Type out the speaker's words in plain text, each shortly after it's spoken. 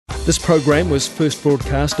This program was first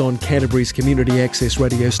broadcast on Canterbury's community access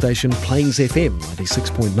radio station Plains FM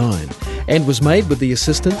 96.9 and was made with the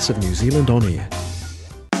assistance of New Zealand On Air.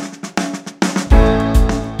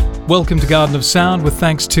 Welcome to Garden of Sound with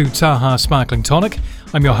thanks to Taha Sparkling Tonic.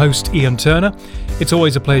 I'm your host Ian Turner. It's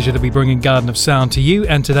always a pleasure to be bringing Garden of Sound to you,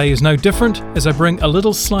 and today is no different as I bring a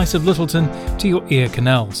little slice of Littleton to your ear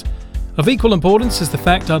canals. Of equal importance is the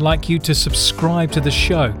fact I'd like you to subscribe to the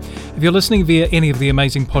show. If you're listening via any of the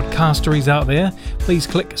amazing podcasteries out there, please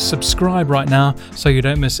click subscribe right now so you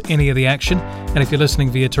don't miss any of the action. And if you're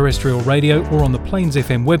listening via terrestrial radio or on the Plains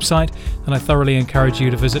FM website, then I thoroughly encourage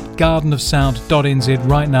you to visit gardenofsound.nz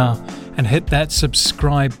right now and hit that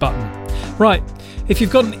subscribe button. Right, if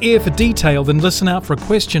you've got an ear for detail, then listen out for a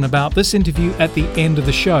question about this interview at the end of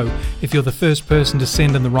the show. If you're the first person to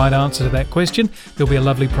send in the right answer to that question, there'll be a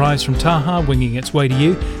lovely prize from Taha winging its way to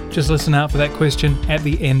you. Just listen out for that question at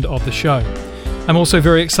the end of the show. I'm also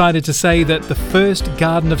very excited to say that the first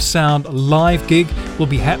Garden of Sound live gig will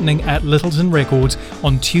be happening at Littleton Records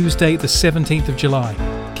on Tuesday the 17th of July.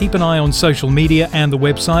 Keep an eye on social media and the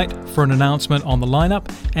website for an announcement on the lineup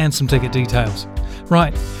and some ticket details.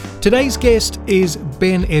 Right, today's guest is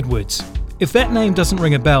Ben Edwards. If that name doesn't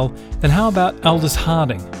ring a bell, then how about Aldous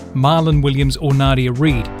Harding, Marlon Williams or Nadia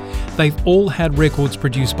Reid? They've all had records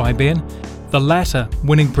produced by Ben, the latter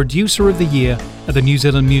winning Producer of the Year at the New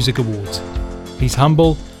Zealand Music Awards. He's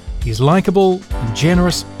humble, he's likeable and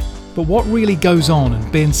generous, but what really goes on in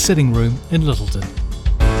Ben's sitting room in Littleton?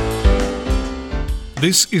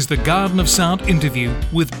 This is the Garden of Sound interview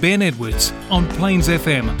with Ben Edwards on Plains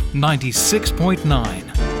FM 96.9.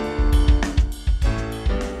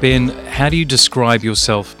 Ben, how do you describe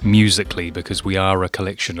yourself musically? Because we are a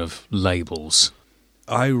collection of labels.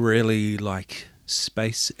 I really like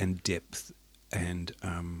space and depth and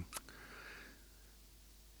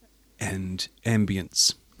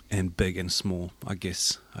ambience and big and small. I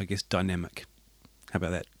guess dynamic. How about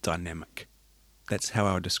that? Dynamic. That's how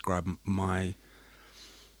I would describe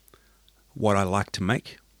what I like to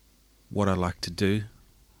make, what I like to do,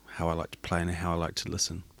 how I like to play, and how I like to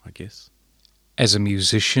listen, I guess. As a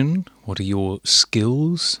musician, what are your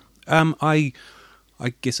skills? I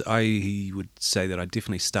guess I would say that I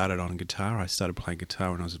definitely started on guitar. I started playing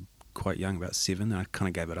guitar when I was quite young, about 7, and I kind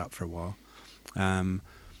of gave it up for a while. And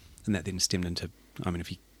that then stemmed into, if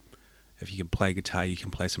you can play guitar, you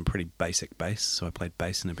can play some pretty basic bass. So I played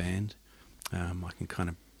bass in a band. I can kind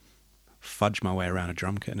of fudge my way around a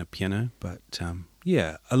drum kit and a piano, but a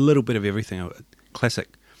little bit of everything.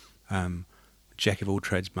 Classic jack of all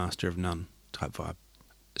trades, master of none type vibe.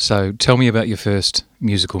 So tell me about your first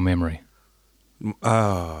musical memory.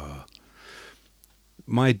 My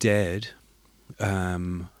dad,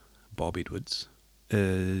 Bob Edwards,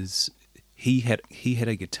 he had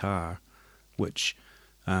a guitar which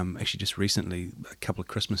actually just recently, a couple of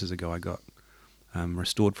Christmases ago, I got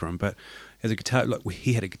restored for him. But as a guitar,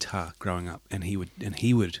 he had a guitar growing up, and he would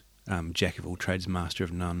jack of all trades, master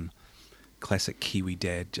of none, classic Kiwi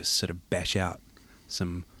dad, just sort of bash out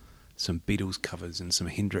some Beatles covers and some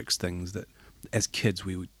Hendrix things that, as kids,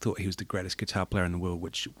 we thought he was the greatest guitar player in the world.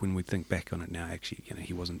 Which, when we think back on it now, actually,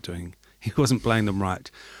 he wasn't playing them right,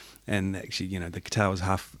 and actually, the guitar was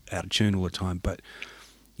half out of tune all the time. But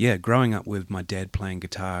yeah, growing up with my dad playing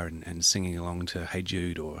guitar and singing along to Hey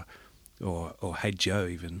Jude or Hey Joe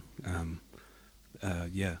even,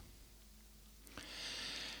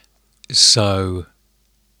 So,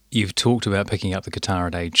 you've talked about picking up the guitar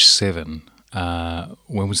at age 7.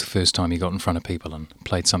 When was the first time you got in front of people and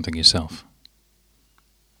played something yourself?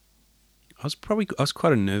 I was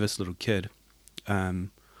quite a nervous little kid,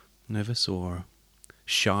 nervous or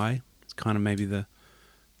shy. It's kind of maybe the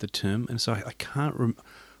term, and so I can't.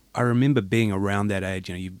 I remember being around that age.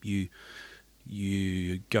 You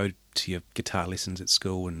go to your guitar lessons at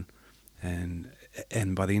school, and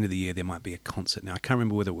by the end of the year there might be a concert. Now I can't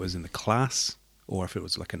remember whether it was in the class or if it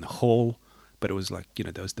was like in the hall, but it was like,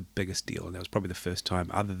 that was the biggest deal, and that was probably the first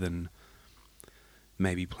time, other than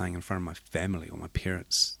maybe playing in front of my family or my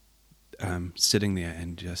parents, sitting there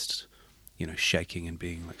and just shaking and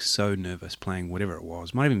being like so nervous, playing whatever it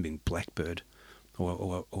was. Might have even been Blackbird.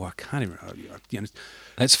 Or I can't even.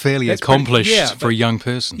 That's fairly accomplished for a young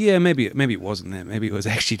person. Yeah, maybe it wasn't that. Maybe it was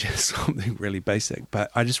actually just something really basic.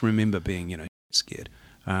 But I just remember being scared,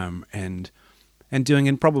 and doing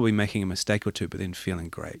and probably making a mistake or two, but then feeling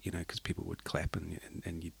great, because people would clap and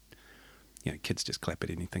kids just clap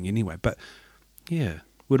at anything anyway. But yeah,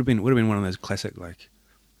 would have been one of those classic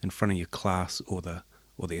in front of your class or the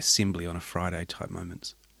assembly on a Friday type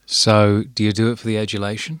moments. So, do you do it for the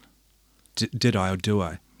adulation? Did I or do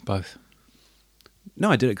I? Both.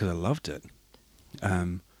 No, I did it because I loved it.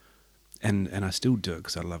 and I still do it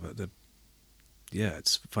because I love it.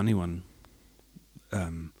 It's funny when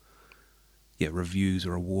reviews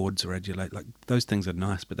or awards or adulate, like those things are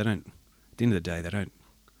nice, but they don't. At the end of the day, they don't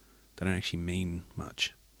actually mean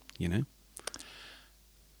much, you know.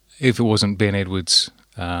 If it wasn't Ben Edwards,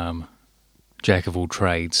 jack of all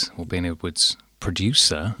trades, or Ben Edwards,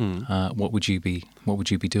 producer, what would you be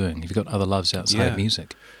doing? Have you got other loves outside of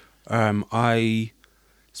music?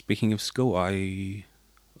 Speaking of school, I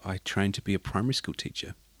trained to be a primary school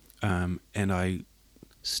teacher, and I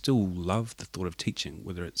still love the thought of teaching,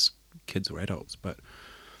 whether it's kids or adults. But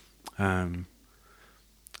I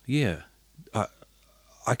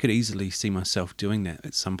could easily see myself doing that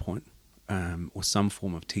at some point, or some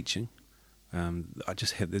form of teaching.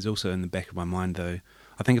 There's also in the back of my mind, though,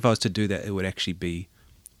 I think if I was to do that, it would actually be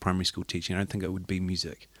primary school teaching. I don't think it would be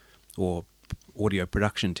music or audio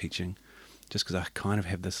production teaching, just because I kind of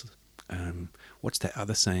have this, what's that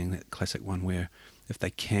other saying, that classic one where if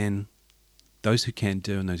they can, those who can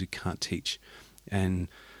do and those who can't teach. And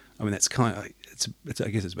I mean, that's kind of, I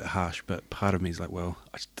guess it's a bit harsh, but part of me is like, well,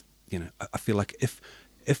 I feel like if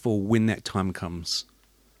or when that time comes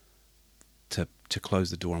to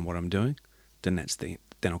close the door on what I'm doing, then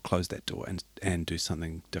I'll close that door and do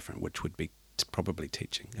something different, which would be probably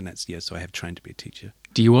teaching. And so I have trained to be a teacher.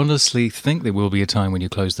 Do you honestly think there will be a time when you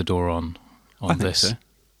close the door on this?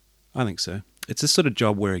 I think so. It's a sort of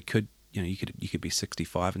job where you could be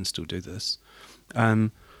 65 and still do this.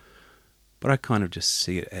 But I kind of just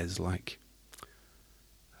see it as like,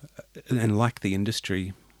 and like the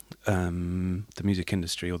industry, the music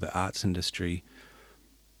industry or the arts industry,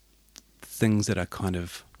 things that are kind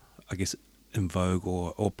of, I guess, in vogue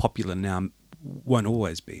or popular now won't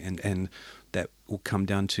always be, and that will come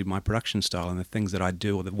down to my production style and the things that I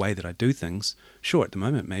do or the way that I do things. Sure, at the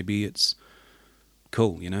moment maybe it's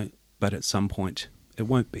cool, but at some point it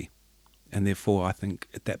won't be, and therefore I think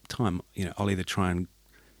at that time, I'll either try and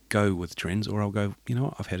go with trends or I'll go,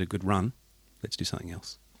 I've had a good run, let's do something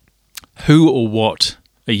else. Who or what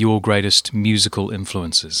are your greatest musical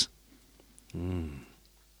influences?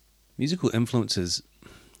 Musical influences,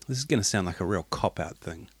 this is going to sound like a real cop-out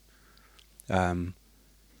thing,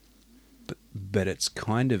 but it's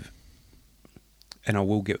kind of, and I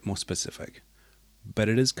will get more specific, but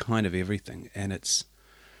it is kind of everything, and it's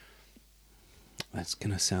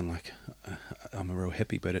going to sound like I'm a real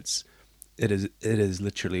hippie, but it is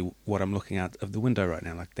literally what I'm looking out of the window right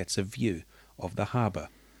now. Like, that's a view of the harbour.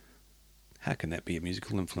 How can that be a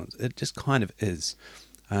musical influence? It just kind of is.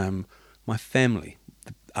 My family,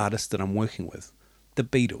 the artists that I'm working with, the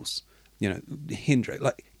Beatles, Hendrix,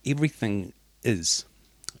 like everything is,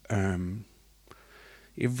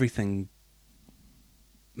 everything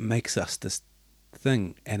makes us this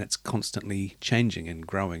thing, and it's constantly changing and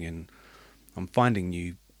growing, and I'm finding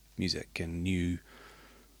new music and new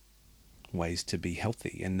ways to be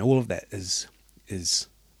healthy, and all of that is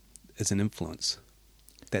an influence.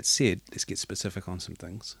 That said, let's get specific on some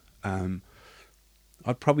things. I'd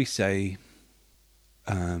probably say,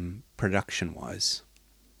 production-wise,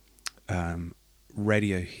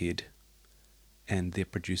 Radiohead and their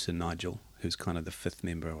producer Nigel, who's kind of the fifth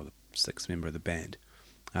member or the sixth member of the band,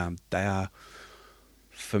 they are,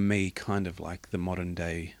 for me, kind of like they're the modern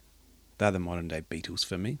day Beatles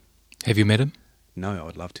for me. Have you met him? No, I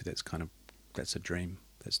would love to. That's a dream.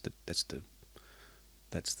 That's the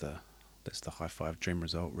high five dream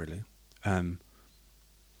result, really.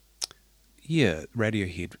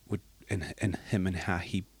 Radiohead would, and him and how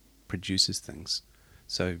he produces things.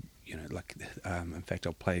 So, in fact,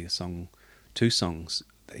 I'll play two songs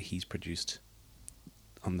that he's produced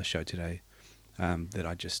on the show today, that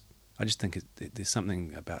I just think there's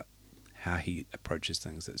something about how he approaches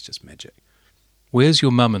things that's just magic. Where's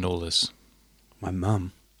your mum in all this? My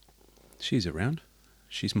mum, she's around.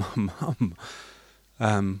 She's my mum.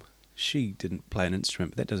 She didn't play an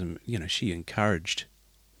instrument, but that doesn't, she encouraged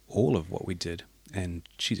all of what we did, and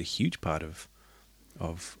she's a huge part of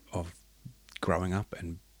growing up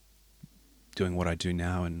and doing what I do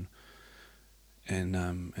now, and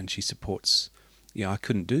she supports. I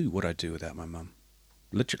couldn't do what I do without my mum.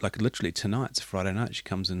 Literally tonight, it's Friday night, she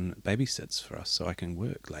comes and babysits for us so I can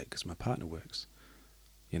work late because my partner works.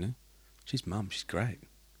 She's mum. She's great.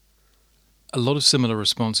 A lot of similar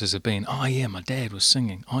responses have been, oh yeah, my dad was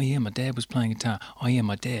singing. Oh yeah, my dad was playing guitar. Oh yeah,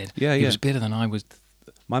 my dad. He was better than I was.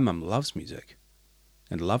 My mum loves music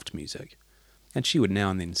and loved music, and she would now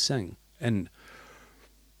and then sing. And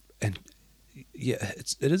it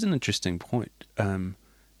is an interesting point. And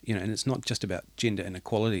it's not just about gender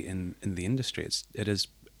inequality in the industry. It's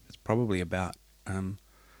probably about,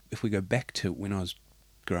 if we go back to when I was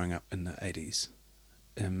growing up in the 80s,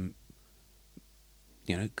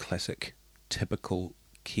 classic, typical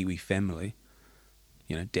Kiwi family.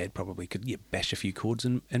 Dad probably could bash a few chords,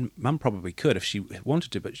 and Mum probably could if she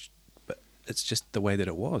wanted to, but it's just the way that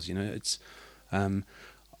it was. It's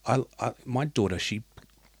my daughter, she's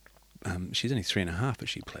only 3.5, but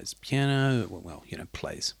she plays piano.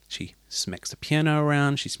 Plays. She smacks the piano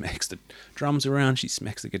around, she smacks the drums around, she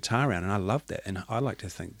smacks the guitar around, and I love that. And I like to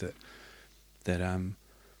think that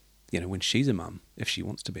when she's a mum, if she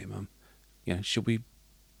wants to be a mum,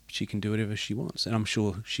 she can do whatever she wants, and I'm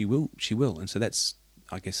sure she will. And so that's,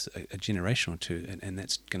 I guess, a generation or two, and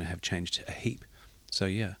that's going to have changed a heap. So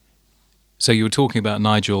yeah. So you were talking about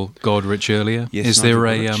Nigel Godrich earlier. Yes, is there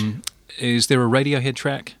a Radiohead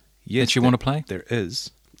track that you want to play? There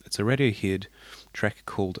is. It's a Radiohead track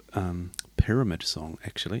called Pyramid Song,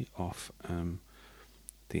 actually, off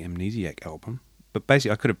the Amnesiac album. But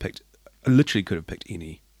basically, I literally could have picked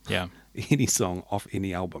any song off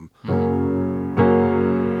any album.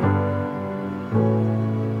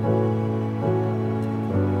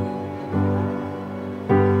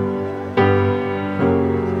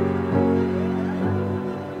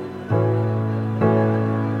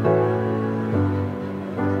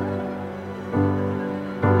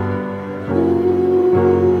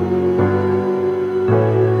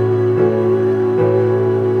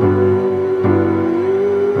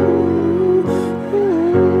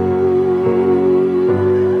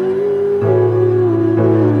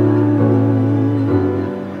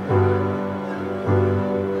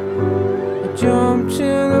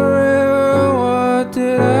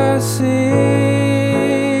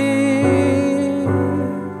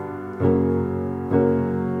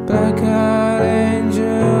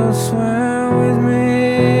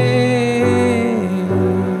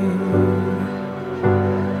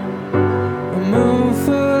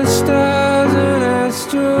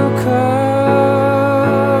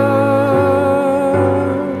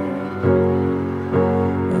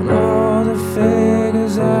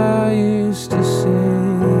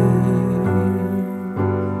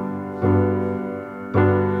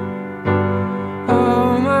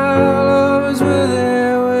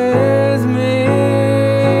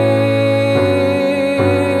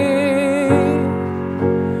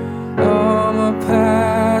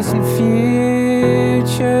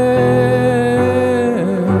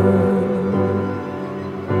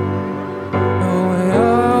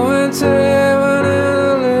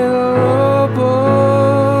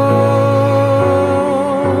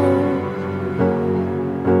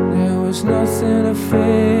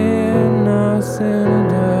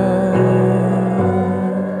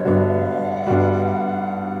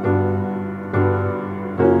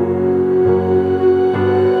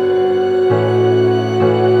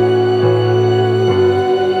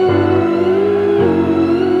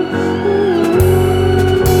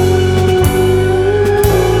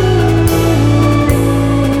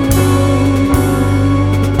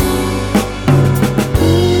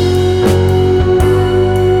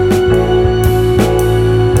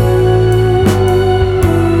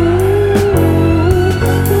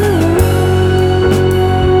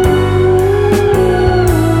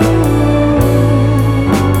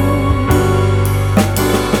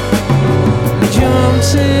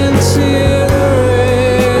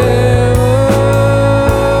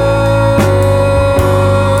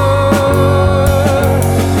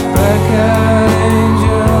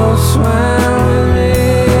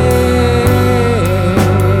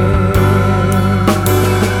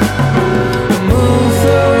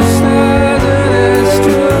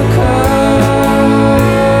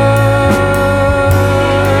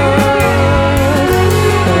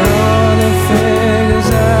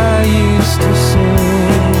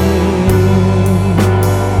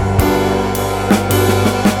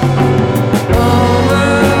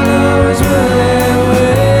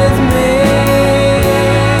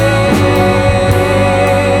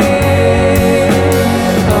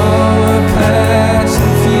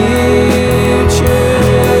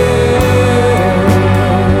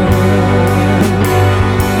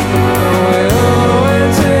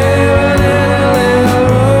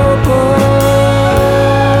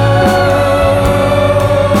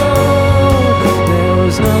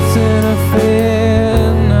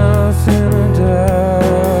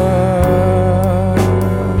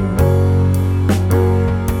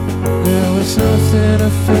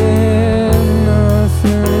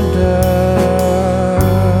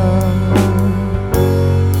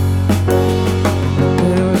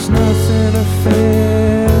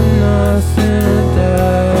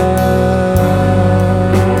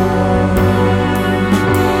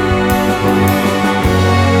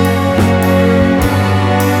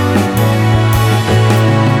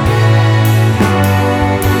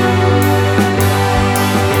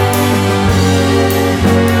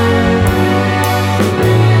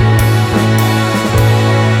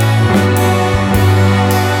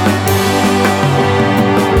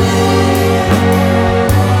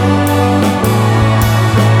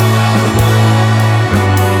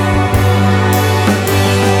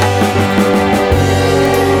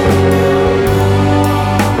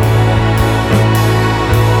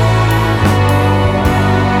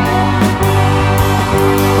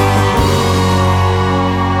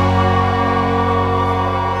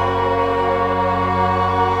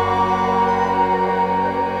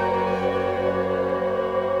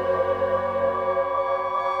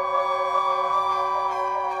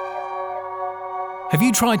 Have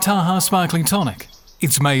you tried Taha Sparkling Tonic?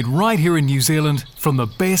 It's made right here in New Zealand from the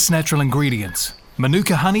best natural ingredients: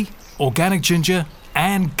 Manuka honey, organic ginger,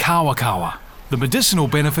 and kawa kawa. The medicinal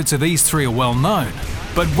benefits of these three are well known,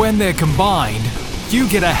 but when they're combined, you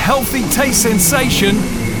get a healthy taste sensation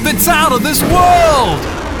that's out of this world!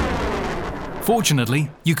 Fortunately,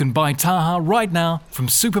 you can buy Taha right now from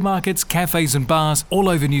supermarkets, cafes and bars all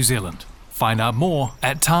over New Zealand. Find out more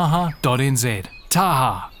at taha.nz.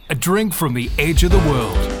 Taha, a drink from the edge of the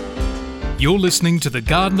world. You're listening to the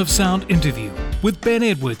Garden of Sound interview with Ben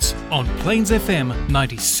Edwards on Plains FM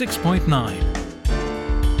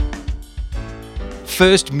 96.9.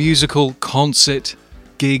 First musical concert,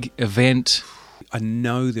 gig, event. I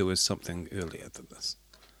know there was something earlier than this.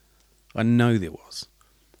 I know there was.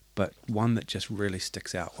 But one that just really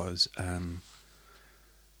sticks out was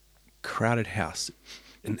Crowded House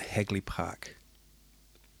in Hagley Park.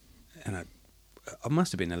 And I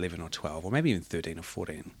must have been 11 or 12, or maybe even 13 or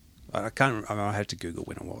 14. I can't remember. I have to Google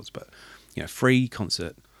when it was, but free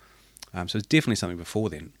concert. So it's definitely something before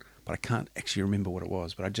then, but I can't actually remember what it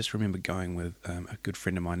was. But I just remember going with a good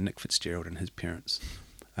friend of mine, Nick Fitzgerald, and his parents.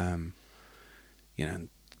 And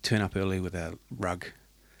turn up early with our rug,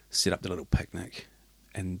 set up the little picnic,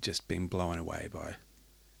 and just being blown away by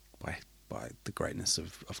the greatness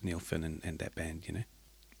of Neil Finn and that band.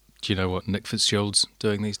 Do you know what Nick Fitzgerald's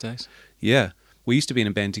doing these days? Yeah. We used to be in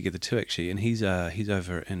a band together too, actually, and he's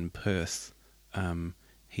over in Perth.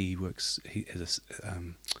 He works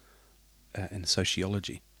in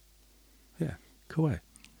sociology. Yeah, cool way.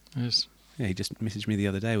 Yes. Yeah, he just messaged me the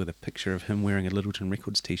other day with a picture of him wearing a Littleton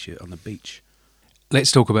Records t-shirt on the beach.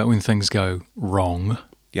 Let's talk about when things go wrong.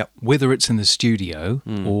 Yep. Whether it's in the studio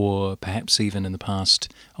or perhaps even in the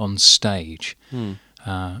past on stage.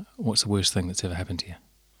 What's the worst thing that's ever happened to you?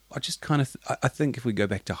 I just kind of, I think if we go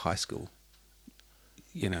back to high school,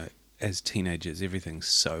 as teenagers, everything's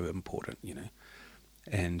so important,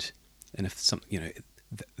 and if something,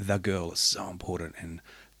 the girl is so important, and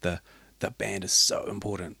the band is so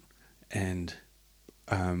important, and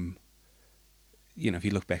if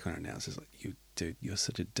you look back on it now, it's just like, dude, you're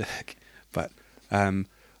such a dick. But I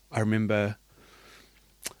remember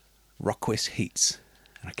Rockquest Heats,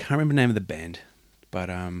 and I can't remember the name of the band, but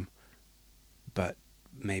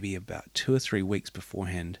maybe about 2 or 3 weeks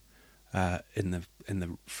beforehand, in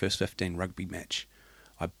the first 15 rugby match,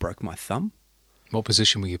 I broke my thumb. What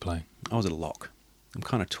position were you playing? I was a lock. I'm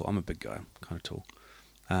kind of tall. I'm a big guy. I'm kind of tall.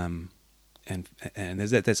 And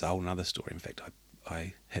that's a whole other story. In fact,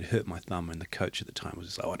 I had hurt my thumb, and the coach at the time was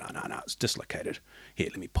just like, "Oh no, it's dislocated. Here,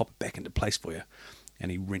 let me pop it back into place for you."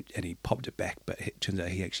 And he popped it back, but it turns out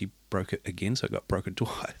he actually broke it again, so it got broken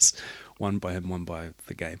twice, one by him, one by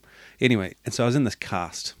the game. Anyway, and so I was in this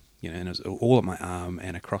cast, and it was all up my arm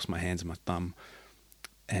and across my hands and my thumb,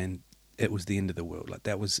 and it was the end of the world. Like,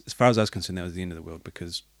 that was, as far as I was concerned, that was the end of the world,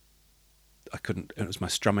 because I couldn't. It was my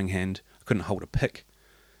strumming hand. I couldn't hold a pick.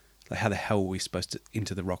 Like, how the hell were we supposed to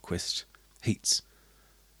enter the Rockquest Heats?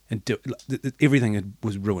 And everything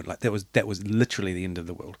was ruined. Like, that was literally the end of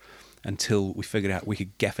the world, until we figured out we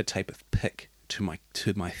could gaffer tape a pick to my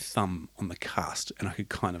thumb on the cast, and I could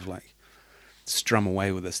kind of like strum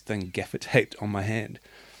away with this thing gaffer taped on my hand.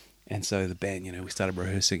 And so the band, we started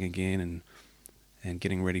rehearsing again and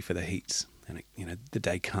getting ready for the heats. And the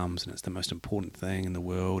day comes, and it's the most important thing in the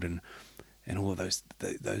world, and all of those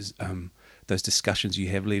discussions you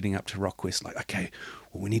have leading up to Rockquest, like, okay,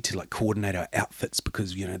 well, we need to like coordinate our outfits,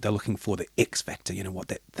 because they're looking for the X factor, what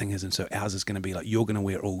that thing is. And so ours is going to be like, you're going to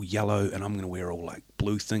wear all yellow, and I'm going to wear all like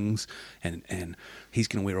blue things, and he's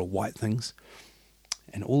going to wear all white things,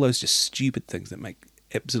 and all those just stupid things that make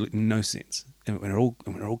absolutely no sense. And when it all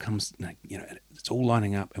comes, it's all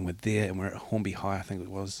lining up, and we're there, and we're at Hornby High, I think it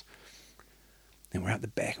was, and we're out the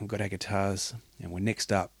back, and we've got our guitars, and we're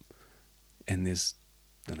next up, and there's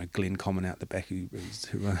Glenn Common out the back who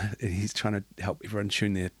he's trying to help everyone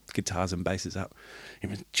tune their guitars and basses up.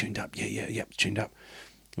 Everyone's tuned up, tuned up.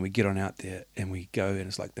 And we get on out there, and we go, and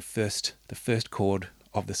it's like the first chord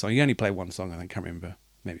of the song. You only play one song, I think, can't remember,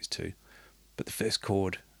 maybe it's 2. But the first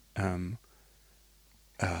chord, and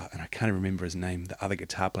I can't remember his name, the other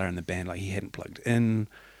guitar player in the band, like, he hadn't plugged in.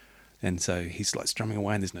 And so he's like strumming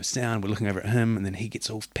away, and there's no sound. We're looking over at him, and then he gets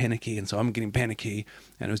all panicky, and so I'm getting panicky.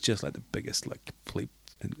 And it was just like the biggest like complete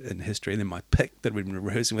in history. And then my pick that we've been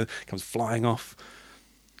rehearsing with comes flying off.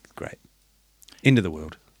 Great. End of the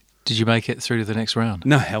world. Did you make it through to the next round?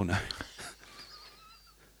 No, hell no.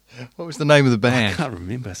 What was the name of the band? I can't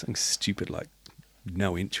remember. Something stupid like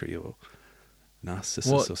No Entry or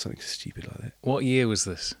Narcissus or something stupid like that. What year was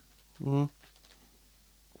this?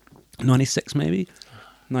 96 maybe?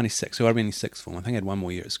 96. So I'd been in 6th form. I think I had one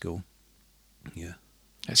more year at school. Yeah.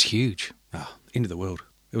 That's huge. End of the world.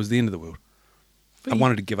 It was the end of the world. I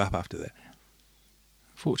wanted to give up after that.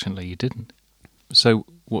 Fortunately, you didn't. So,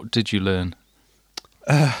 what did you learn?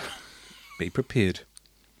 Be prepared.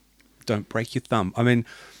 Don't break your thumb. I mean,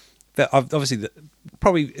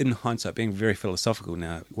 probably in hindsight, being very philosophical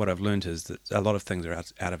now, what I've learned is that a lot of things are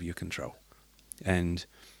out of your control, and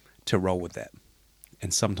to roll with that.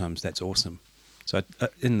 And sometimes that's awesome. So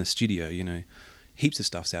in the studio, you know, heaps of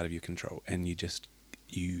stuff's out of your control, and you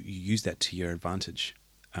use that to your advantage,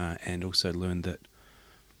 and also learn that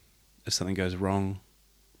if something goes wrong,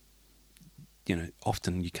 you know,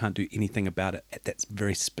 often you can't do anything about it at that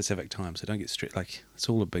very specific time. So don't get stressed. Like, it's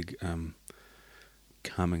all a big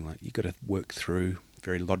calming. Like, you got to work through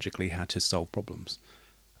very logically how to solve problems.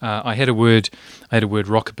 I had a word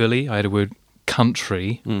rockabilly. I had a word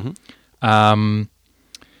country. Mm-hmm.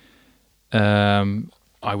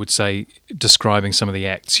 I would say describing some of the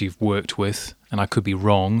acts you've worked with, and I could be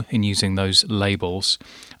wrong in using those labels.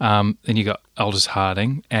 Then you got Aldous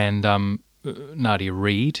Harding and Nadia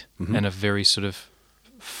Reid, Mm-hmm. in a very sort of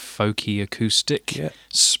folky acoustic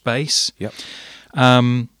space. Yep.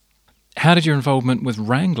 How did your involvement with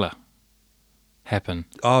Wrangler happen?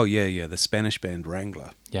 Oh, yeah, the Spanish band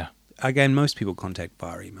Wrangler. Yeah. Again, most people contact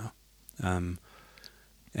via email,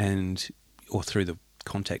 or through the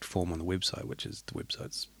contact form on the website, which is the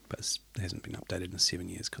website's, but it hasn't been updated in 7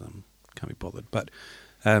 years because I can't be bothered. But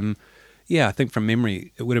I think from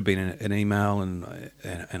memory, it would have been an email, and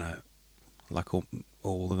I, like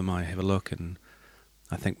all of them, I have a look, and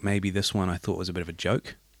I think maybe this one I thought was a bit of a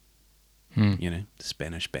joke. You know, the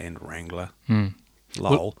Spanish band Wrangler,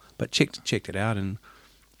 lol. But checked it out, and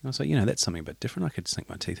I was like, you know, that's something a bit different. I could sink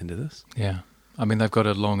my teeth into this. Yeah. I mean, they've got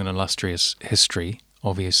a long and illustrious history,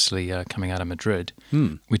 obviously, coming out of Madrid.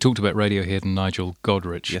 We talked about Radiohead and Nigel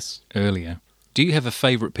Godrich earlier. Do you have a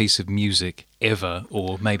favourite piece of music ever,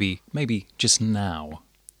 or maybe just now?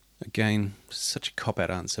 Again, such a cop-out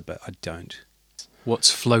answer, but I don't.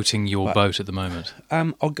 What's floating your boat at the moment?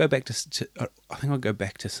 I'll go back to I think I'll go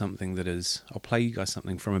back to something that is... I'll play you guys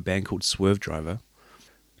something from a band called Swerve Driver.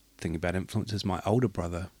 Thing about influences, my older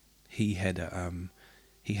brother, he had a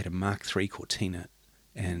Mark III Cortina,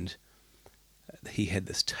 and he had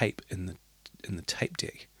this tape in the tape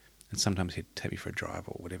deck, and sometimes he'd take me for a drive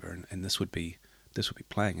or whatever, and this would be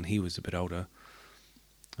playing, and he was a bit older.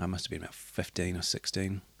 I must have been about 15 or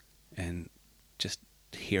 16, and just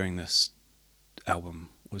hearing this album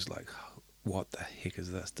was like, what the heck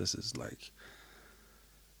is this? This is like,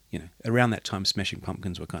 you know, around that time Smashing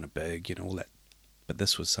Pumpkins were kind of big, you know, all that, but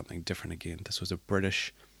this was something different again. This was a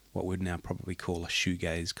British, what we'd now probably call a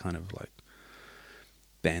shoegaze kind of like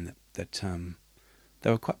band that they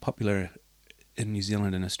were quite popular in New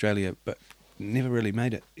Zealand and Australia, but never really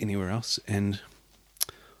made it anywhere else. And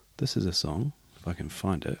this is a song, if I can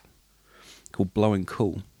find it, called Blowing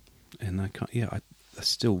Cool, and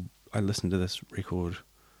I listen to this record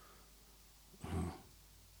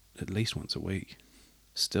at least once a week.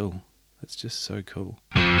 Still, it's just so cool.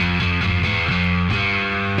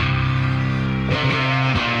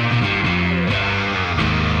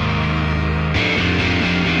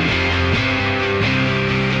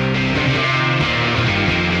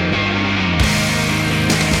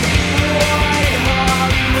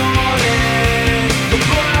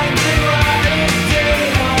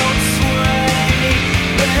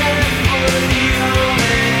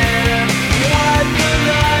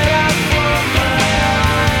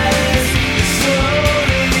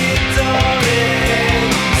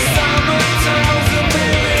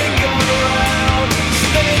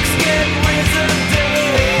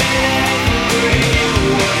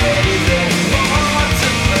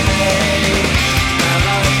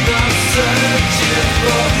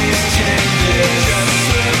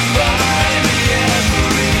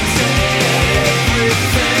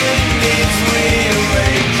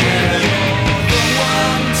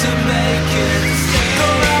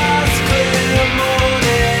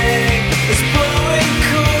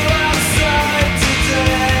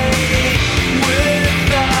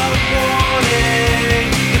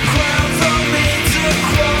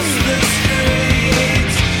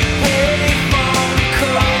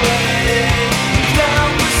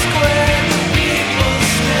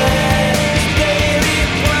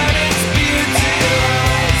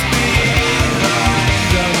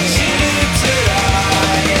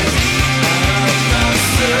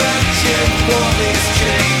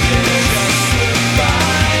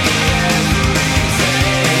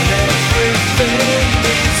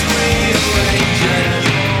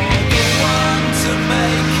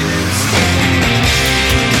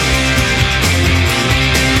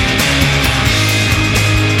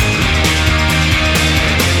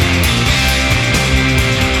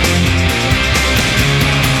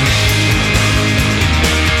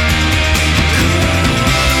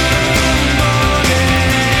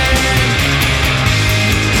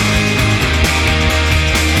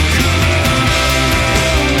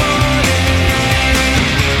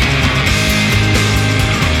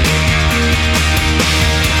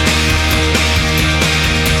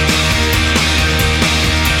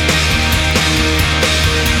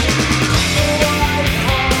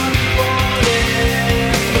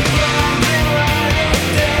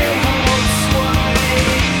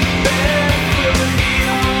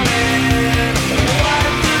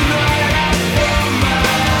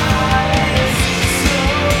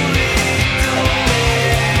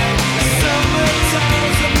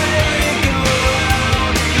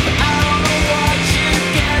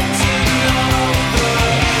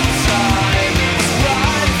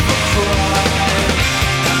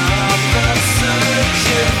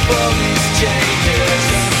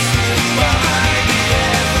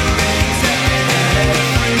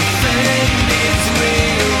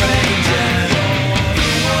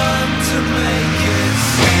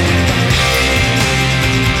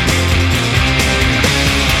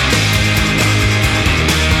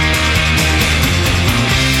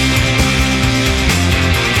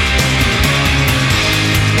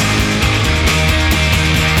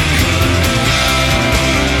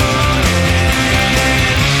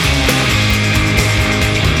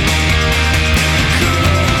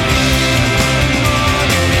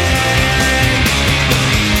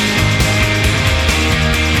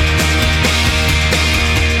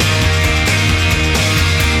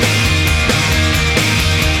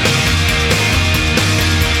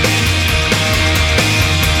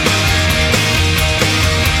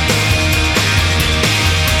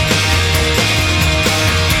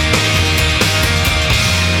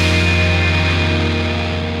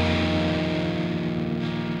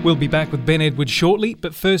 We'll be back with Ben Edwards shortly,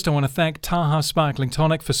 but first I want to thank Taha Sparkling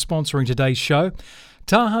Tonic for sponsoring today's show.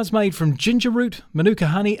 Taha's made from ginger root, manuka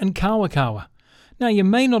honey and kawa. Now, you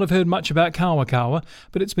may not have heard much about kawa,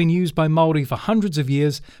 but it's been used by Māori for hundreds of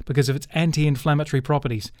years because of its anti-inflammatory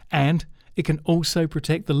properties, and it can also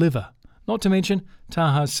protect the liver. Not to mention,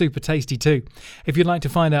 Taha's super tasty too. If you'd like to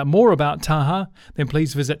find out more about Taha, then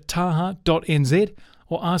please visit taha.nz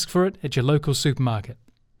or ask for it at your local supermarket.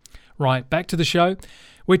 Right, back to the show.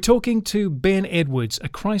 We're talking to Ben Edwards, a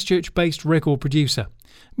Christchurch-based record producer.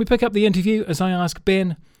 We pick up the interview as I ask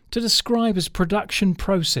Ben to describe his production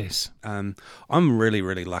process. I'm really,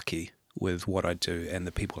 really lucky with what I do and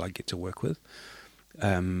the people I get to work with.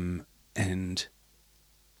 And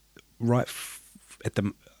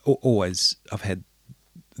always I've had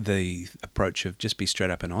the approach of just be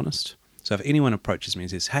straight up and honest. So if anyone approaches me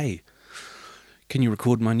and says, hey, can you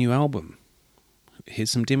record my new album?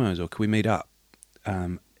 Here's some demos, or can we meet up?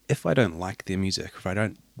 If I don't like their music,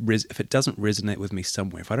 if it doesn't resonate with me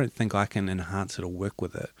somewhere, if I don't think I can enhance it or work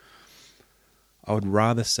with it, I would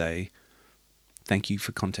rather say, thank you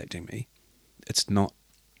for contacting me.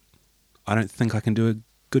 I don't think I can do a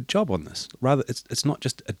good job on this. Rather, it's not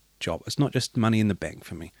just a job. It's not just money in the bank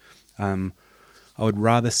for me. I would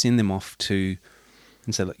rather send them off to,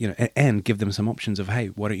 and say, and give them some options of, hey,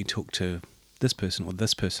 why don't you talk to this person or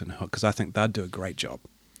this person, because I think they'd do a great job.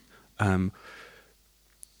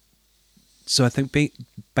 So I think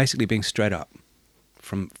basically being straight up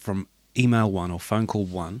from email one or phone call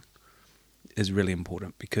one is really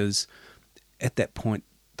important, because at that point,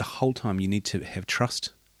 the whole time you need to have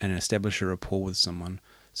trust and establish a rapport with someone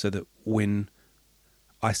so that when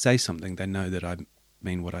I say something, they know that I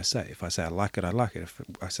mean what I say. If I say I like it, I like it. If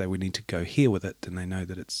I say we need to go here with it, then they know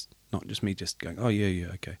that it's not just me just going, oh, yeah,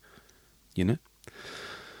 okay.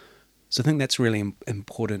 So I think that's really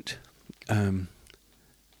important.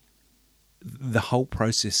 The whole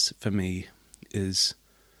process for me is,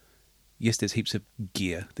 yes, there's heaps of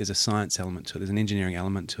gear. There's a science element to it. There's an engineering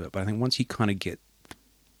element to it. But I think once you kind of get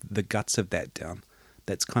the guts of that down,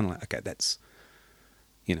 that's kind of like, okay, that's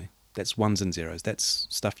ones and zeros. That's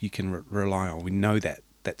stuff you can rely on. We know that.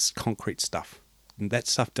 That's concrete stuff. And that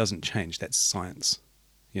stuff doesn't change. That's science.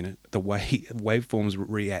 The way waveforms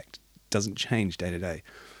react doesn't change day to day.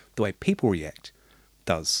 The way people react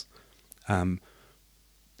does.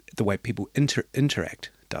 The way people interact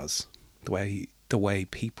does. The way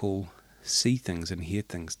people see things and hear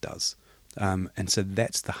things does. And so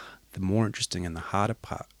that's the more interesting and the harder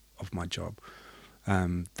part of my job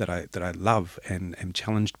that I love and am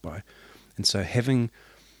challenged by. And so having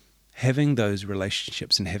those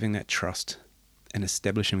relationships and having that trust and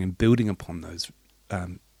establishing and building upon those.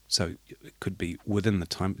 So it could be within the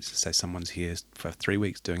time, say someone's here for 3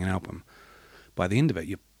 weeks doing an album. By the end of it,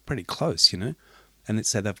 you're pretty close, And let's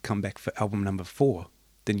say they've come back for album number 4.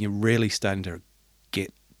 Then you're really starting to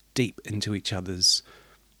get deep into each other's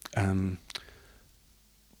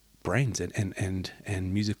brains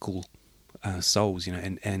and musical souls,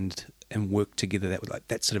 and work together.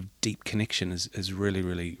 That sort of deep connection is really,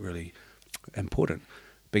 really, really important.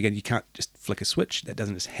 But again, you can't just flick a switch. That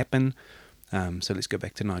doesn't just happen. So let's go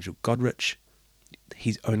back to Nigel Godrich.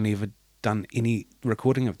 He's only ever done any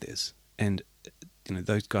recording of theirs, and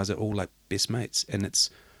those guys are all like best mates, and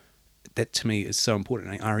that to me is so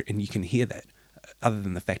important. And you can hear that, other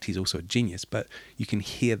than the fact he's also a genius, but you can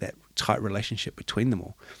hear that tight relationship between them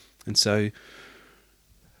all. And so,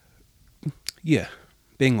 yeah,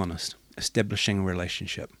 being honest, establishing a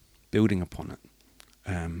relationship, building upon it,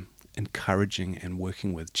 encouraging and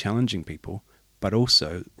working with, challenging people, but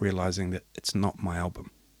also realizing that it's not my album.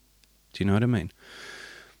 Do you know what I mean?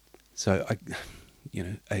 So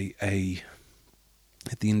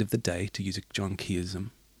at the end of the day, to use a John Keyism,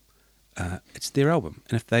 it's their album,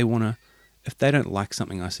 and if they don't like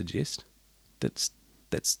something I suggest, that's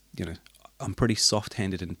I'm pretty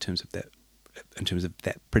soft-handed in terms of that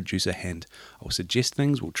producer hand. I'll suggest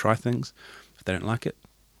things, we'll try things. If they don't like it,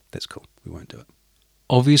 that's cool. We won't do it.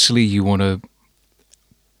 Obviously, you want to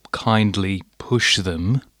kindly push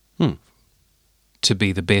them to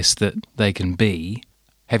be the best that they can be.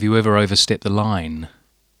 Have you ever overstepped the line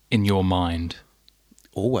in your mind?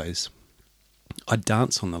 Always. I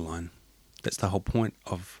dance on the line. That's the whole point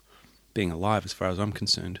of being alive, as far as I'm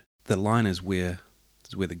concerned. The line is where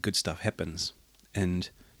the good stuff happens, and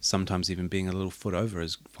sometimes even being a little foot over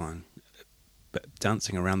is fine. But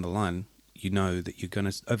dancing around the line, you know that you're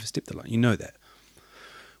going to overstep the line. You know that.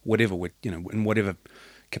 Whatever in whatever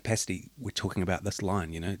capacity we're talking about this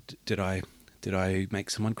line, did I make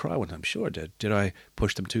someone cry one time? Sure I did. Did I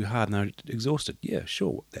push them too hard and they're exhausted? Yeah,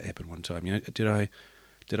 sure, that happened one time. Did I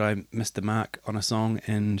Did I miss the mark on a song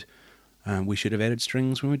and we should have added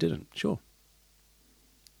strings when we didn't? Sure.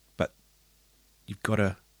 But you've got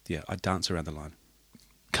to, I dance around the line.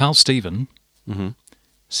 Carl Steven Mm-hmm.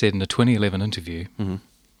 said in a 2011 interview, Mm-hmm.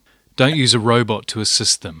 don't use a robot to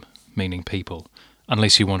assist them, meaning people,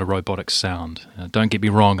 unless you want a robotic sound. Don't get me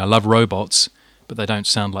wrong, I love robots, but they don't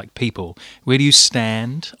sound like people. Where do you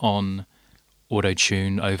stand on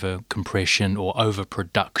auto-tune over compression or over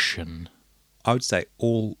production? I would say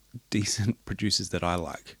all decent producers that I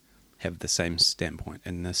like have the same standpoint,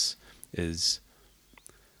 and this is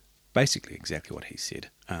basically exactly what he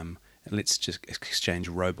said. And let's just exchange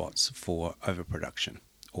robots for overproduction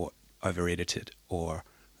or over-edited or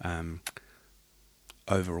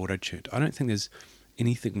over-auto-tuned. I don't think there's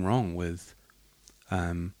anything wrong with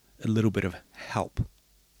a little bit of help.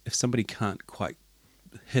 If somebody can't quite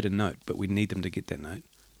hit a note, but we need them to get that note,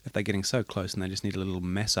 if they're getting so close and they just need a little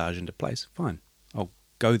massage into place, fine, I'll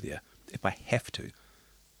go there if I have to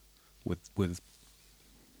with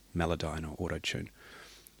Melodyne or auto-tune.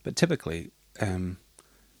 But typically,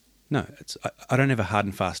 no, I don't have a hard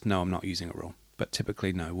and fast, no, I'm not using it rule. But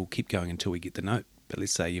typically, no, we'll keep going until we get the note. But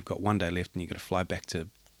let's say you've got one day left and you've got to fly back to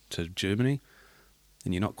Germany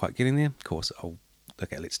and you're not quite getting there, of course,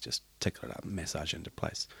 okay, let's just tickle it up and massage it into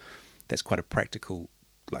place. That's quite a practical,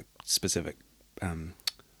 like, specific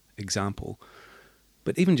example.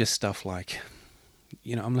 But even just stuff like,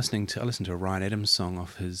 I listened to a Ryan Adams song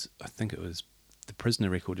off his, I think it was the Prisoner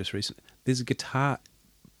record just recently. There's a guitar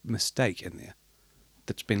mistake in there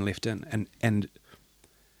that's been left in, and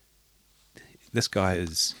this guy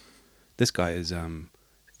is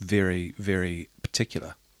very, very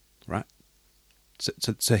particular, right?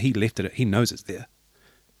 So he left it. He knows it's there,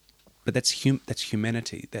 but that's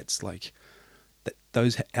humanity. That's like that.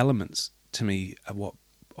 Those elements to me are what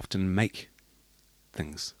often make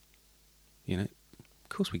things. Of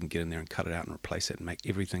course we can get in there and cut it out and replace it and make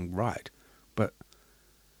everything right, but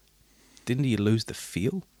didn't you lose the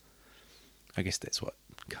feel? I guess that's what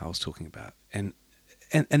Carl's talking about, and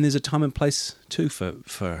there's a time and place too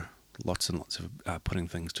for lots and lots of putting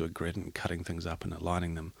things to a grid and cutting things up and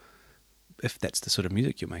aligning them, if that's the sort of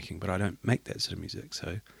music you're making. But I don't make that sort of music,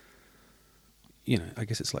 so I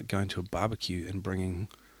guess it's like going to a barbecue and bringing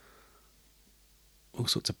all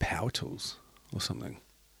sorts of power tools or something.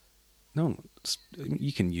 No,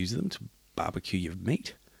 you can use them to barbecue your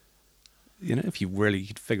meat, if you really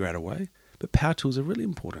could figure out a way. But power tools are really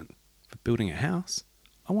important for building a house.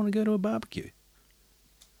 I want to go to a barbecue.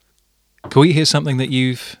 Can we hear something that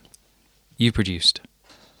you've produced?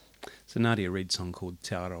 It's a Nadia Reid song called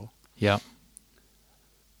Te Aro. Yeah.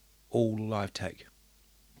 All live take.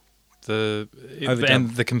 And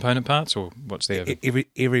the component parts, or what's the other?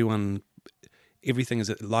 Everything is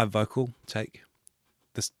a live vocal take.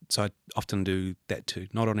 So I often do that too,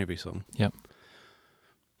 not on every song. Yep.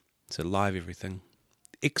 So live everything.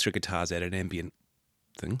 Extra guitars added, ambient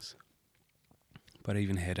things. But I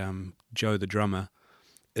even had Joe the drummer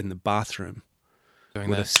in the bathroom Doing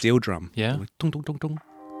with that. a steel drum. Yeah. Like, dong, dong, dong, dong.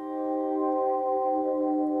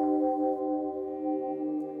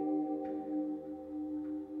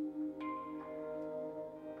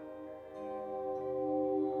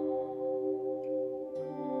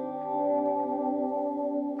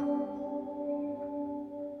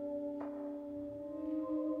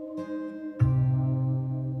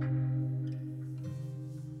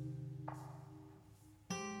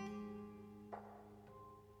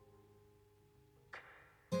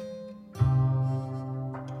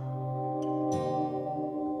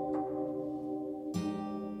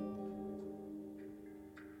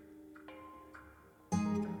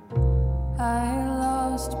 I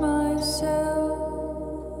lost myself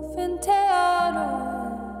in Te Aro.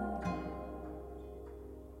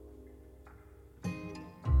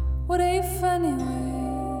 What a funny way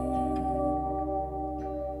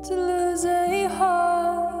to lose a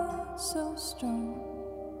heart so strong.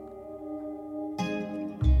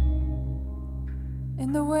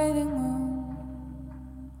 In the waiting room,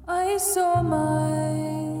 I saw myself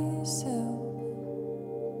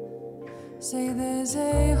say there's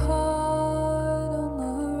a heart on the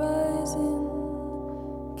horizon,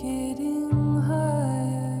 getting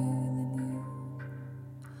higher than you.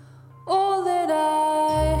 All that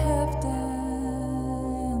I have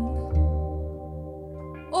done,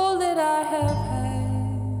 all that I have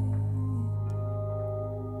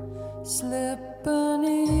had, slip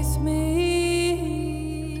beneath me.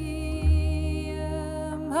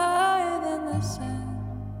 I'm higher than the sun.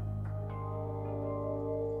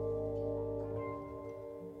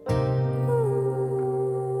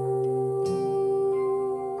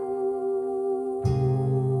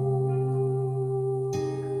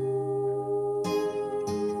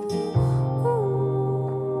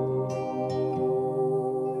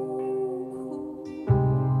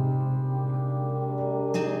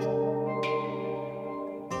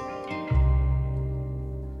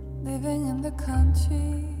 the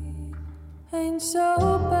country ain't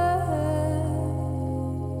so bad.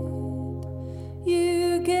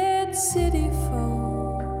 You get city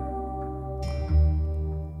folk,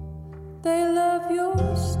 they love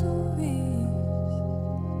your stories.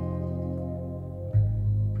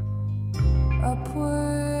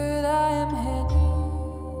 Upward I am headed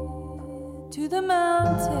to the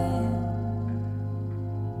mountain.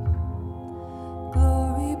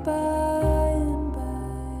 Glory by and by,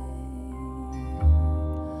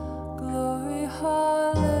 glory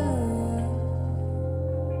hallelujah.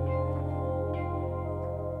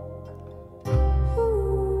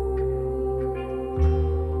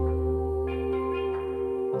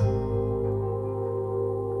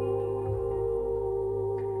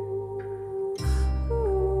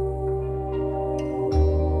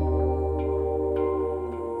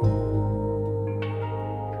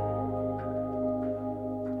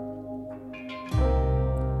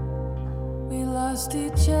 We lost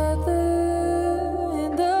each other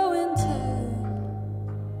in the winter.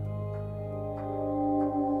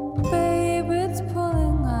 Babe, it's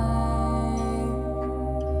pulling line.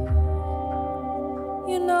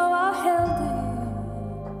 You know I held it.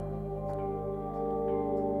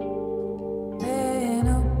 And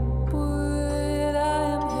upward I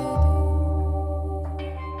am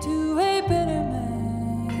headed to a better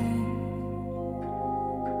man.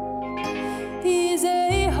 He's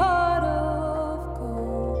a heart of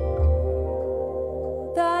gold.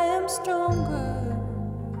 I am stronger.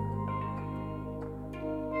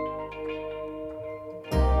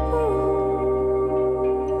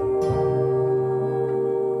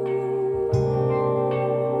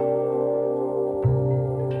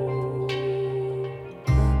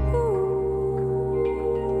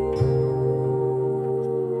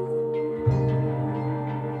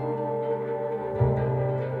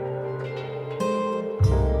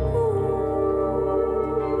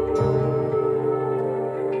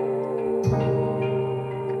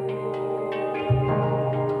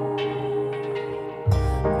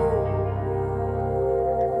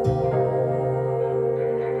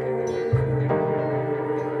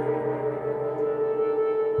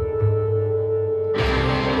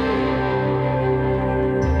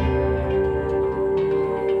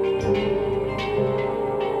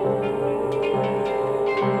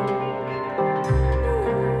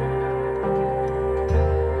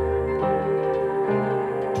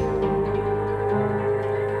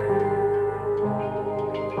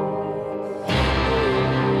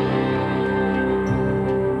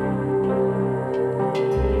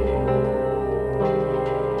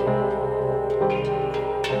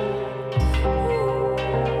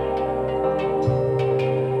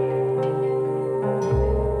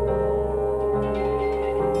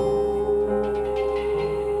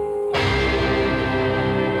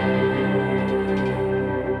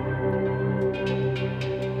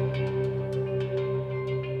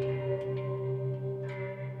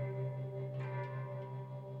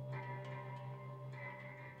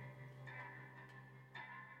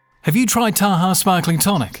 Have you tried Taha Sparkling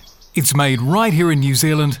Tonic? It's made right here in New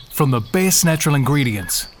Zealand from the best natural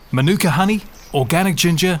ingredients: Manuka honey, organic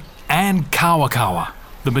ginger, and kawa kawa.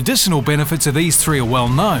 The medicinal benefits of these three are well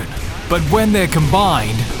known, but when they're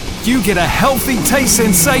combined, you get a healthy taste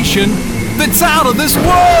sensation that's out of this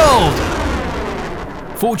world!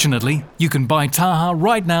 Fortunately, you can buy Taha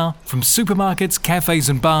right now from supermarkets, cafes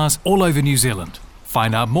and bars all over New Zealand.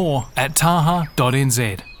 Find out more at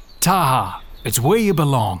taha.nz. Taha, it's where you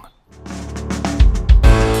belong.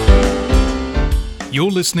 You're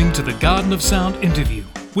listening to the Garden of Sound interview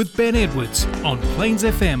with Ben Edwards on Plains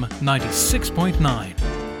FM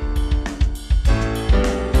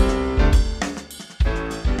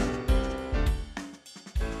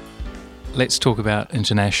 96.9. Let's talk about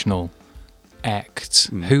international acts.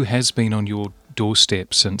 Who has been on your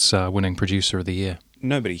doorstep since winning Producer of the Year?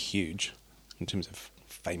 Nobody huge in terms of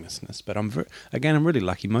famousness, but I'm really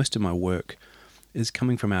lucky. Most of my work is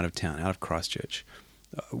coming from out of town, out of Christchurch.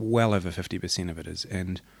 Well over 50% of it is,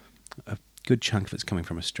 and a good chunk of it's coming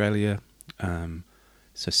from Australia.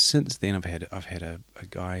 So since then, I've had a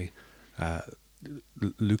guy,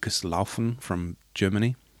 Lucas Laufen from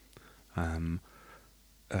Germany,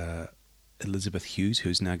 Elizabeth Hughes,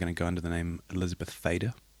 who's now going to go under the name Elizabeth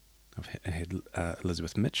Fader. I've had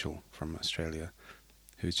Elizabeth Mitchell from Australia,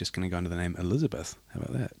 who's just going to go under the name Elizabeth. How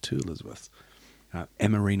about that? Two Elizabeths.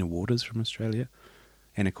 Amarina Waters from Australia,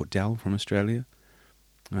 Anna Cordell from Australia.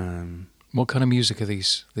 What kind of music are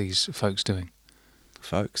these folks doing?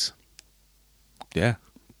 Folks, yeah,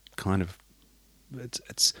 kind of.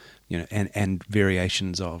 It's and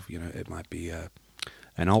variations of, it might be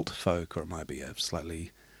an alt folk, or it might be a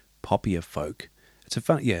slightly poppier folk. It's a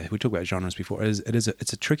fun. Yeah, we talked about genres before. It's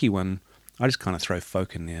a tricky one. I just kind of throw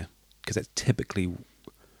folk in there because that's typically.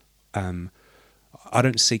 I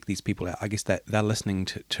don't seek these people out. I guess that they're listening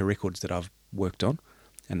to records that I've worked on,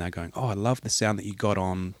 and they're going, "Oh, I love the sound that you got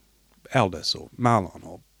on Aldous or Marlon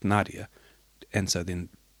or Nadia," and so then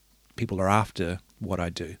people are after what I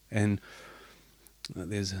do, and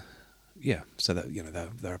so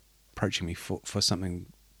that they're approaching me for something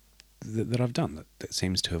that I've done that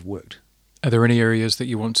seems to have worked. Are there any areas that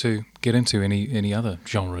you want to get into? Any other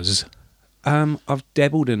genres? I've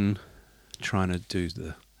dabbled in trying to do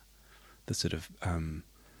the sort of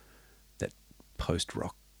that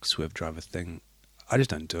post-rock Swerve Driver thing. I just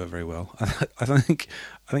don't do it very well. I think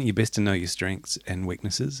you're best to know your strengths and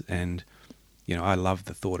weaknesses, and I love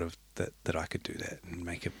the thought of that I could do that and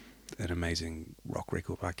make an amazing rock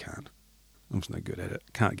record. I can't. I'm just no good at it.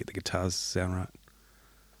 Can't get the guitars to sound right.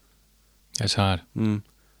 That's hard.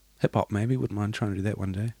 Hip hop maybe. Wouldn't mind trying to do that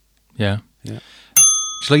one day. Yeah. Yeah.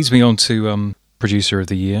 Which leads me on to Producer of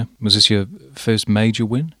the Year. Was this your first major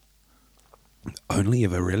win? Only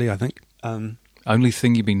ever, really, I think. Only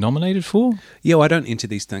thing you've been nominated for? Yeah, well, I don't enter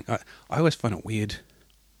these things. I always find it weird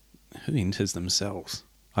who enters themselves.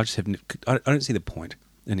 I just I don't see the point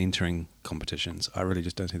in entering competitions. I really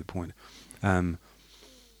just don't see the point. And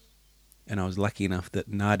I was lucky enough that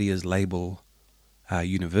Nadia's label,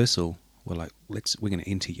 Universal, were like, we're going to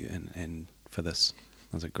enter you and for this.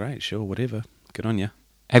 I was like, great, sure, whatever. Good on you.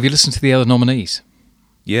 Have you listened to the other nominees?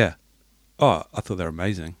 Yeah. Oh, I thought they were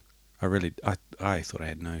amazing. I thought I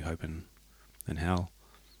had no hope in hell.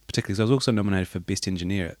 Particularly because I was also nominated for Best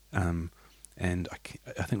Engineer, and I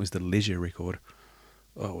think it was the Leisure record.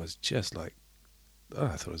 Oh, it was just like,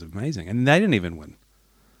 I thought it was amazing. And they didn't even win.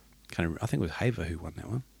 I think it was Haver who won that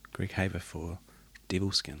one. Greg Haver for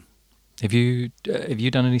Devil Skin. Have you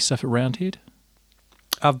done any stuff at Roundhead?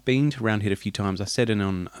 I've been to Roundhead a few times. I sat in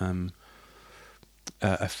on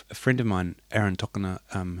a friend of mine, Aaron Tokona,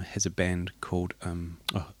 has a band called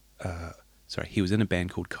he was in a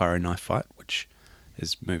band called Cairo Knife Fight, which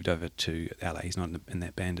has moved over to LA. He's not in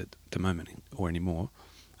that band at the moment or anymore,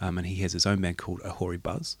 and he has his own band called Ahori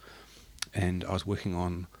Buzz. And I was working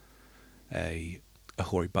on a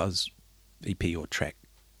Ahori Buzz EP or track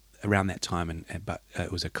around that time, but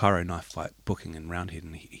it was a Cairo Knife Fight booking in Roundhead,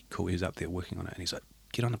 and he was up there working on it, and he's like,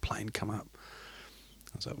 "Get on a plane, come up."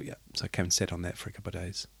 I was like, well, yeah. So I came and sat on that for a couple of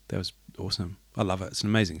days. That was awesome. I love it. It's an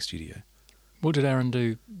amazing studio. What did Aaron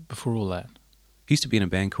do before all that? He used to be in a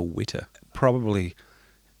band called Weta. Probably,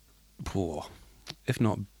 if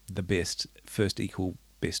not the best, first equal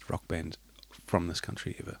best rock band from this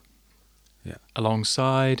country ever. Yeah.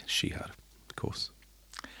 Alongside? Shihad, of course.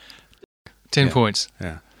 10 points.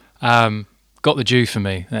 Yeah. Got the due for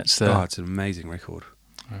me. That's the. Oh, it's an amazing record.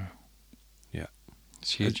 Oh. Yeah.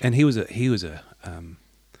 It's huge. And he was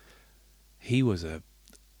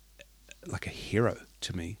like a hero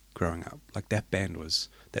to me growing up. Like that's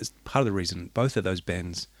part of the reason both of those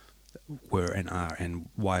bands were and are, and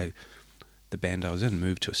why the band I was in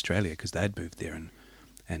moved to Australia, because they'd moved there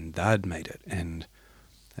and they'd made it, and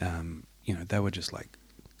they were just like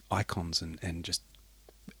icons and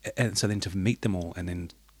so then to meet them all and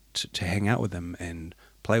then to hang out with them and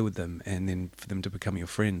play with them and then for them to become your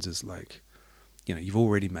friends is like, you've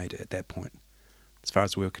already made it at that point, as far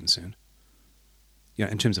as we're concerned.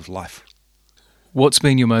 In terms of life. What's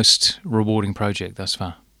been your most rewarding project thus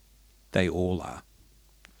far? They all are.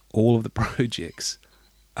 All of the projects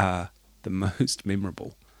are the most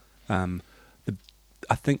memorable.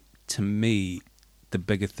 I think, to me, the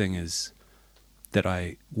bigger thing is that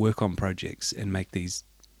I work on projects and make these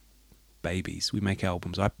babies. We make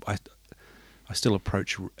albums. I still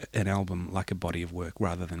approach an album like a body of work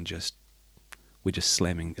rather than we're just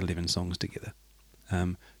slamming 11 songs together.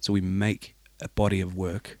 So we make a body of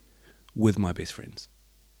work with my best friends,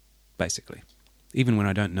 basically. Even when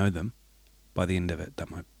I don't know them, by the end of it,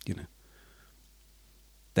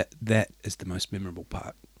 that is the most memorable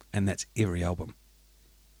part, and that's every album.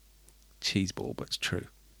 Cheeseball, but it's true.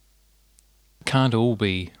 Can't all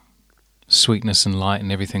be sweetness and light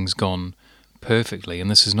and everything's gone perfectly,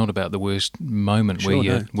 and this is not about the worst moment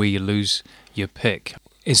where you lose your pick.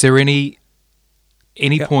 Is there any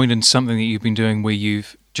point in something that you've been doing where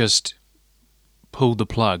you've just pulled the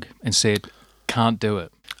plug and said, can't do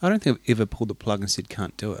it? I don't think I've ever pulled the plug and said,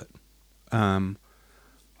 can't do it. In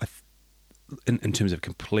terms of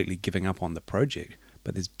completely giving up on the project,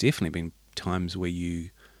 but there's definitely been times where you're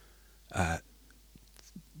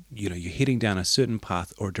heading down a certain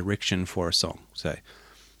path or direction for a song, say,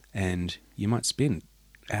 and you might spend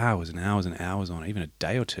hours and hours and hours on it, even a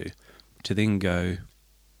day or two, to then go,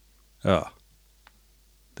 oh,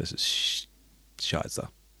 this is shiza.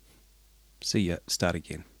 See ya, start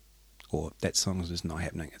again. Or that song is just not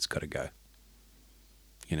happening, it's got to go.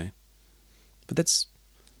 You know? But that's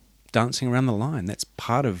dancing around the line. That's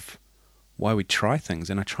part of why we try things.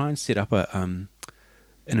 And I try and set up an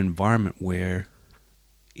environment where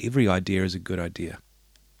every idea is a good idea.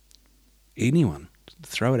 Anyone,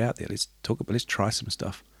 throw it out there. Let's try some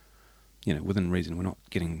stuff. You know, within reason. We're not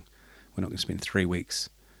going to spend 3 weeks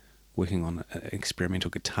working on an experimental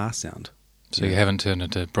guitar sound. So you haven't turned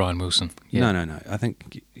into Brian Wilson yet? No. I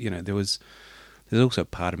think, you know, there's also a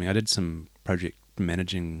part of me. I did some project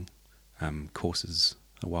managing courses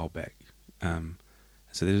a while back.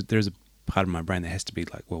 So there's a part of my brain that has to be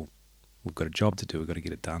like, well, we've got a job to do. We've got to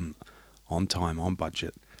get it done on time, on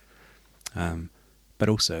budget. But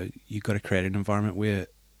also, you've got to create an environment where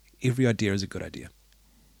every idea is a good idea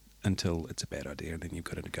until it's a bad idea, and then you've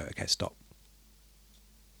got to go, okay, stop.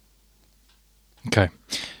 Okay.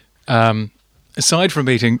 Aside from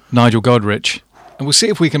meeting Nigel Godrich, and we'll see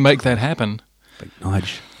if we can make that happen. Big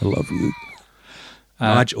Nige, I love you.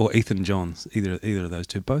 Nige or Ethan Johns, either of those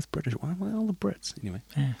two, both British. Well, all the Brits, anyway.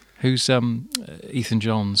 Yeah. Who's Ethan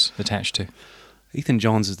Johns attached to? Ethan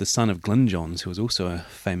Johns is the son of Glyn Johns, who was also a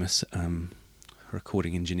famous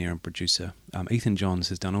recording engineer and producer. Ethan Johns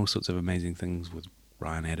has done all sorts of amazing things with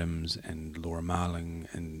Ryan Adams and Laura Marling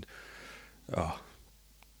and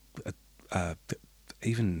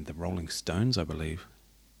even the Rolling Stones, I believe.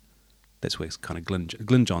 That's where it's kind of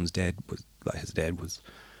Glyn Johns' dad was, like his dad was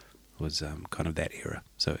kind of that era.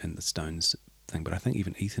 So in the Stones thing, but I think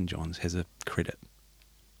even Ethan Johns has a credit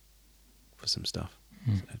for some stuff.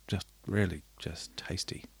 So just really just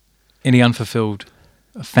tasty. Any unfulfilled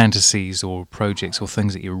fantasies or projects or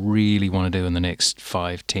things that you really want to do in the next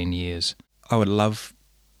 5-10 years? I would love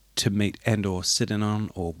to meet and or sit in on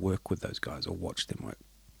or work with those guys or watch them work.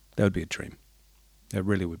 That would be a dream. That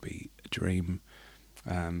really would be a dream.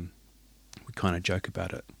 We kind of joke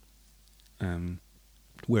about it.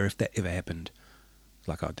 Where if that ever happened,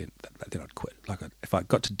 like then I'd quit. Like if I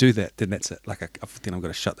got to do that, then that's it. Like then I've got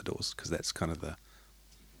to shut the doors because that's kind of the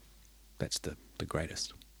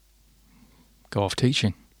greatest. Go off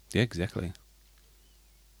teaching. Yeah, exactly.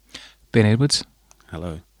 Ben Edwards,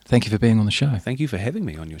 Hello. thank you for being on the show. Thank you for having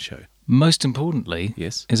me on your show. Most importantly,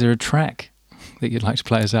 Yes. is there a track that you'd like to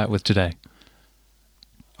play us out with today?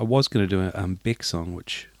 I was going to do a Beck song,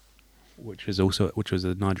 which was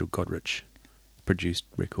a Nigel Godrich produced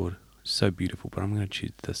record. So beautiful, but I'm going to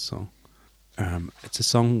choose this song. It's a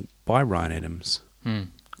song by Ryan Adams,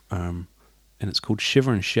 and it's called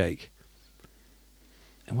Shiver and Shake.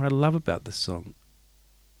 And what I love about this song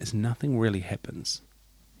is nothing really happens.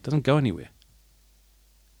 It doesn't go anywhere.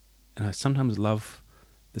 And I sometimes love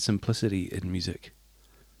the simplicity in music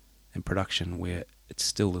and production where it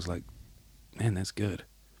still is like, man, that's good.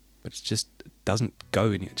 But it doesn't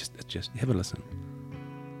go anywhere. It's just have a listen.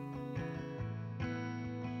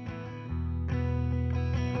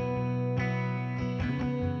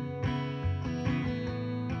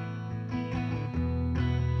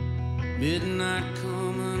 Midnight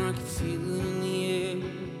coming, I can feel it in the air.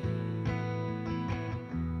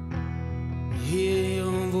 I hear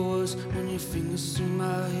your voice run your fingers through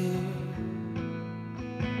my hair.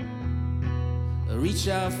 I reach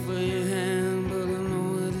out for your hand, but I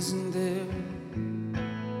know it isn't there.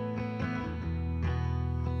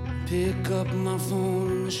 Pick up my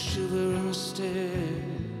phone and I shiver and I stare.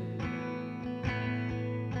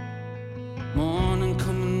 Morning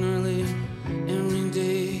coming early every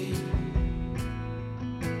day.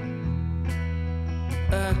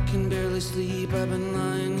 I can barely sleep, I've been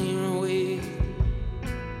lying here awake.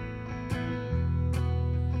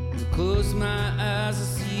 I close my eyes, I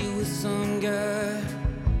see you with some guy,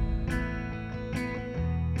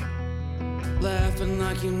 laughing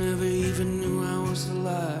like you never even knew I was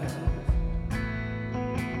alive.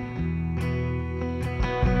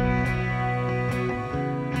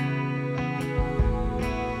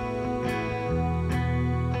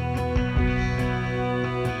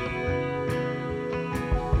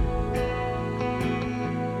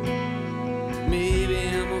 Maybe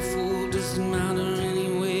I'm a fool, doesn't matter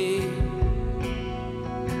anyway.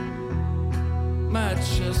 My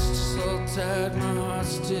chest is all tight, my heart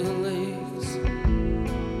still aches.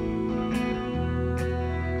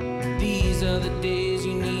 These are the days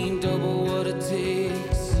you need double what it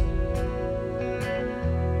takes.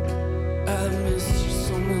 I missed you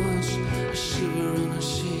so much, I shiver and I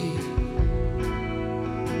shake.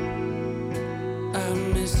 I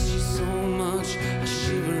missed you so much, I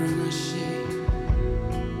shiver and I shake.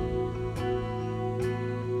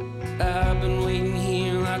 I've been waiting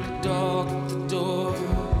here like a dog at the door.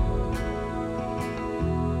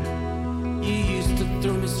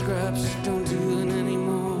 scraps, don't do it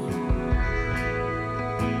anymore.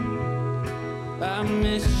 I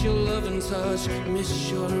miss your love and touch,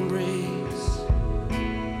 miss your embrace.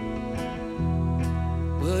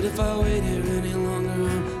 But if I wait here any longer,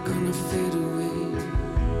 I'm gonna fade away.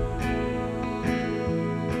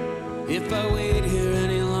 If I wait here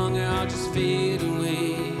any longer, I'll just fade away.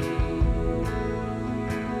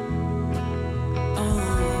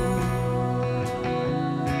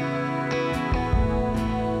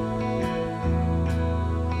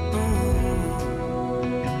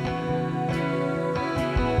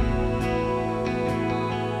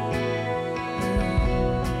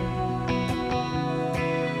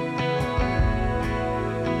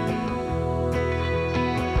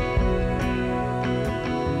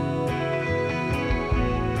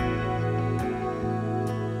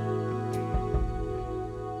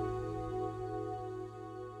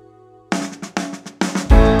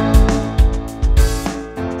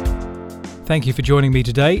 Thank you for joining me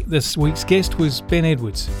today. This week's guest was Ben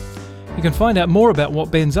Edwards. You can find out more about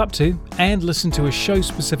what Ben's up to and listen to a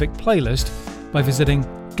show-specific playlist by visiting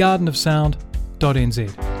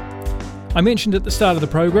gardenofsound.nz. I mentioned at the start of the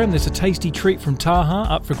program there's a tasty treat from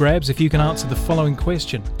Taha up for grabs if you can answer the following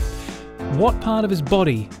question. What part of his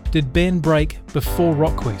body did Ben break before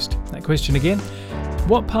RockQuest? That question again.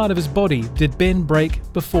 What part of his body did Ben break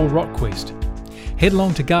before RockQuest? Head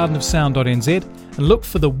along to gardenofsound.nz and look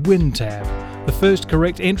for the Win tab. The first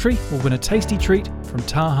correct entry will win a tasty treat from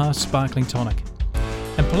Taha Sparkling Tonic.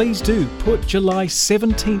 And please do put July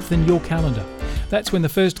 17th in your calendar. That's when the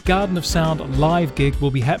first Garden of Sound live gig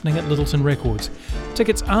will be happening at Littleton Records.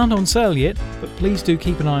 Tickets aren't on sale yet, but please do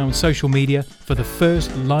keep an eye on social media for the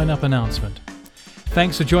first lineup announcement.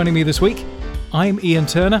 Thanks for joining me this week. I'm Ian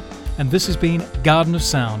Turner, and this has been Garden of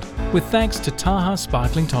Sound, with thanks to Taha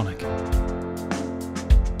Sparkling Tonic.